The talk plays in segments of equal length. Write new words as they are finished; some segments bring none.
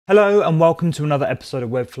Hello and welcome to another episode of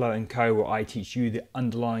Webflow & Co, where I teach you the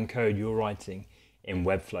underlying code you're writing in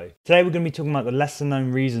Webflow. Today we're going to be talking about the lesser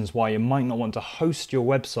known reasons why you might not want to host your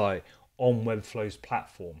website on Webflow's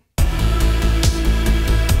platform.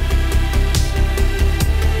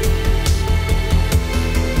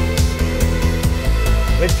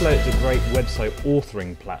 Webflow is a great website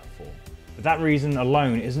authoring platform, but that reason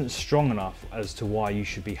alone isn't strong enough as to why you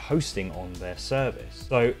should be hosting on their service.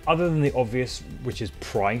 So other than the obvious, which is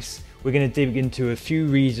price, we're going to dig into a few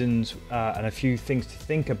reasons and a few things to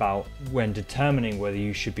think about when determining whether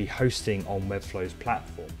you should be hosting on Webflow's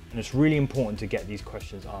platform. And it's really important to get these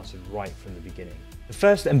questions answered right from the beginning. The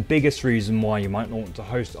first and biggest reason why you might not want to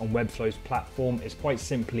host on Webflow's platform is quite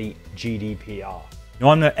simply GDPR. Now,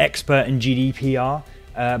 I'm no expert in GDPR,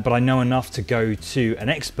 but I know enough to go to an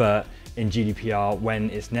expert in GDPR when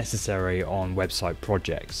it's necessary on website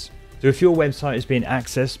projects. So if your website is being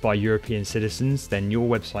accessed by European citizens, then your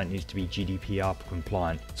website needs to be GDPR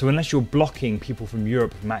compliant. So unless you're blocking people from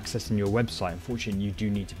Europe from accessing your website, unfortunately you do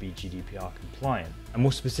need to be GDPR compliant. And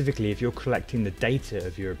more specifically, if you're collecting the data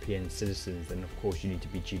of European citizens, then of course you need to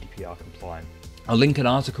be GDPR compliant. I'll link an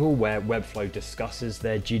article where Webflow discusses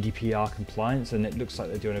their GDPR compliance, and it looks like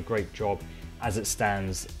they're doing a great job as it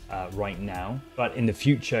stands right now, but in the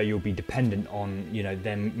future you'll be dependent on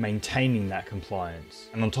them maintaining that compliance.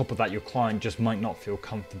 And on top of that, your client just might not feel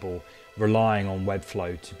comfortable relying on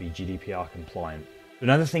Webflow to be GDPR compliant.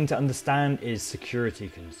 Another thing to understand is security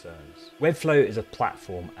concerns. Webflow is a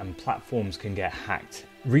platform and platforms can get hacked.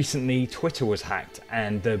 Recently Twitter was hacked,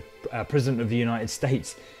 and the President of the United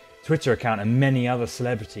States Twitter account and many other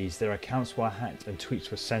celebrities, their accounts were hacked and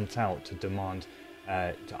tweets were sent out to demand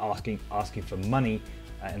asking for money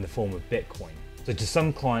in the form of Bitcoin. So to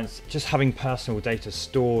some clients, just having personal data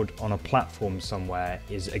stored on a platform somewhere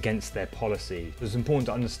is against their policy. So it's important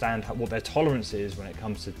to understand what their tolerance is when it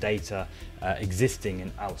comes to data existing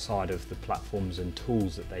and outside of the platforms and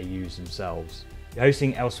tools that they use themselves. If you're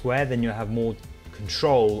hosting elsewhere, then you'll have more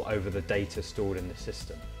control over the data stored in the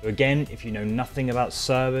system. So again, if you know nothing about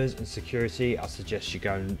servers and security, I suggest you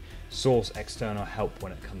go and source external help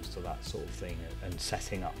when it comes to that sort of thing and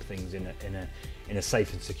setting up things in a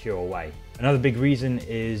safe and secure way. Another big reason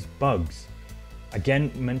is bugs.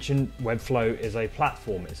 Again, mentioned Webflow is a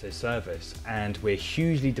platform, it's a service, and we're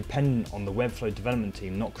hugely dependent on the Webflow development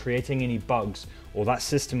team not creating any bugs or that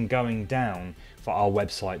system going down for our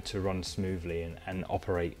website to run smoothly and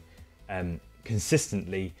operate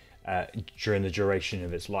consistently during the duration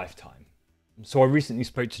of its lifetime. So I recently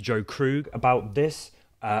spoke to Joe Krug about this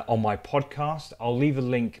on my podcast. I'll leave a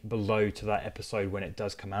link below to that episode when it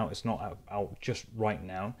does come out. It's not out just right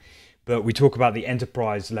now, but we talk about the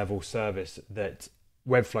enterprise level service that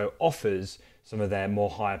Webflow offers some of their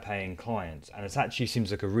more higher paying clients, and it actually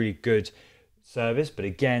seems like a really good service. But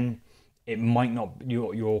again, it might not,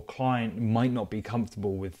 your client might not be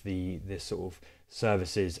comfortable with this sort of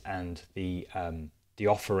services and the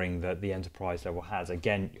offering that the enterprise level has.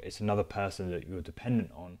 Again, it's another person that you're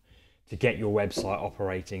dependent on to get your website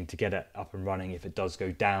operating, to get it up and running if it does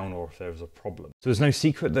go down or if there's a problem. So there's no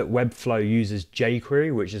secret that Webflow uses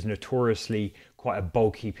jQuery, which is notoriously quite a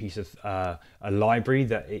bulky piece of a library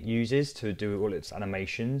that it uses to do all its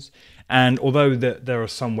animations. And although there are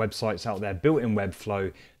some websites out there built in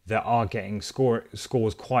Webflow that are getting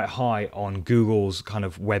scores quite high on Google's kind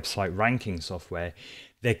of website ranking software,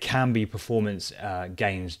 there can be performance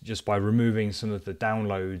gains just by removing some of the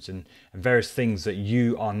downloads and various things that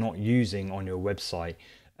you are not using on your website.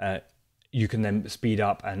 You can then speed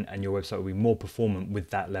up and your website will be more performant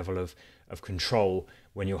with that level of control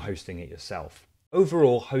when you're hosting it yourself.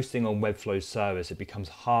 Overall, hosting on Webflow's service, it becomes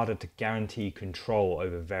harder to guarantee control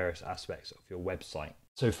over various aspects of your website.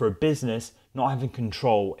 So for a business, not having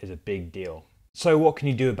control is a big deal. So what can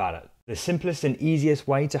you do about it? The simplest and easiest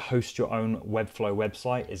way to host your own Webflow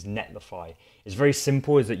website is Netlify. It's very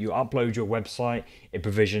simple, is that you upload your website, it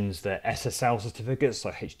provisions the SSL certificates, so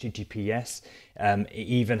HTTPS. It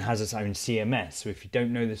even has its own CMS. So if you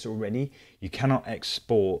don't know this already, you cannot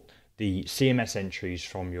export the CMS entries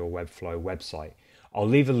from your Webflow website. I'll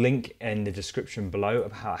leave a link in the description below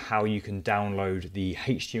of how you can download the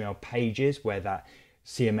HTML pages where that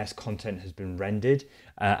CMS content has been rendered,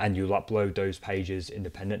 and you'll upload those pages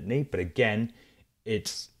independently. But again,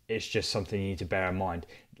 it's just something you need to bear in mind.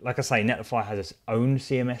 Like I say, Netlify has its own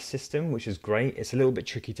CMS system, which is great. It's a little bit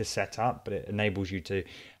tricky to set up, but it enables you to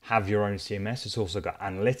have your own CMS. It's also got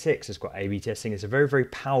analytics, it's got A/B testing. It's a very, very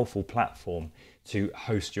powerful platform to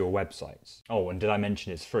host your websites. Oh, and did I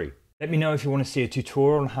mention it's free? Let me know if you want to see a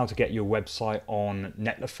tutorial on how to get your website on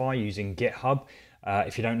Netlify using GitHub.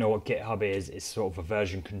 If you don't know what GitHub is, it's sort of a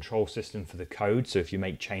version control system for the code. So if you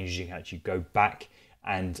make changes, you can actually go back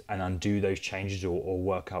and undo those changes, or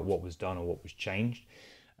work out what was done or what was changed.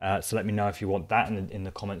 So let me know if you want that in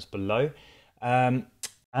the comments below.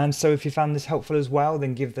 And so if you found this helpful as well,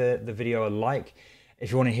 then give the video a like. If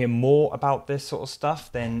you want to hear more about this sort of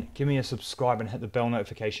stuff, then give me a subscribe and hit the bell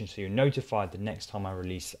notification so you're notified the next time I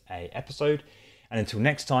release an episode. And until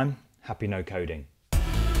next time, happy no coding.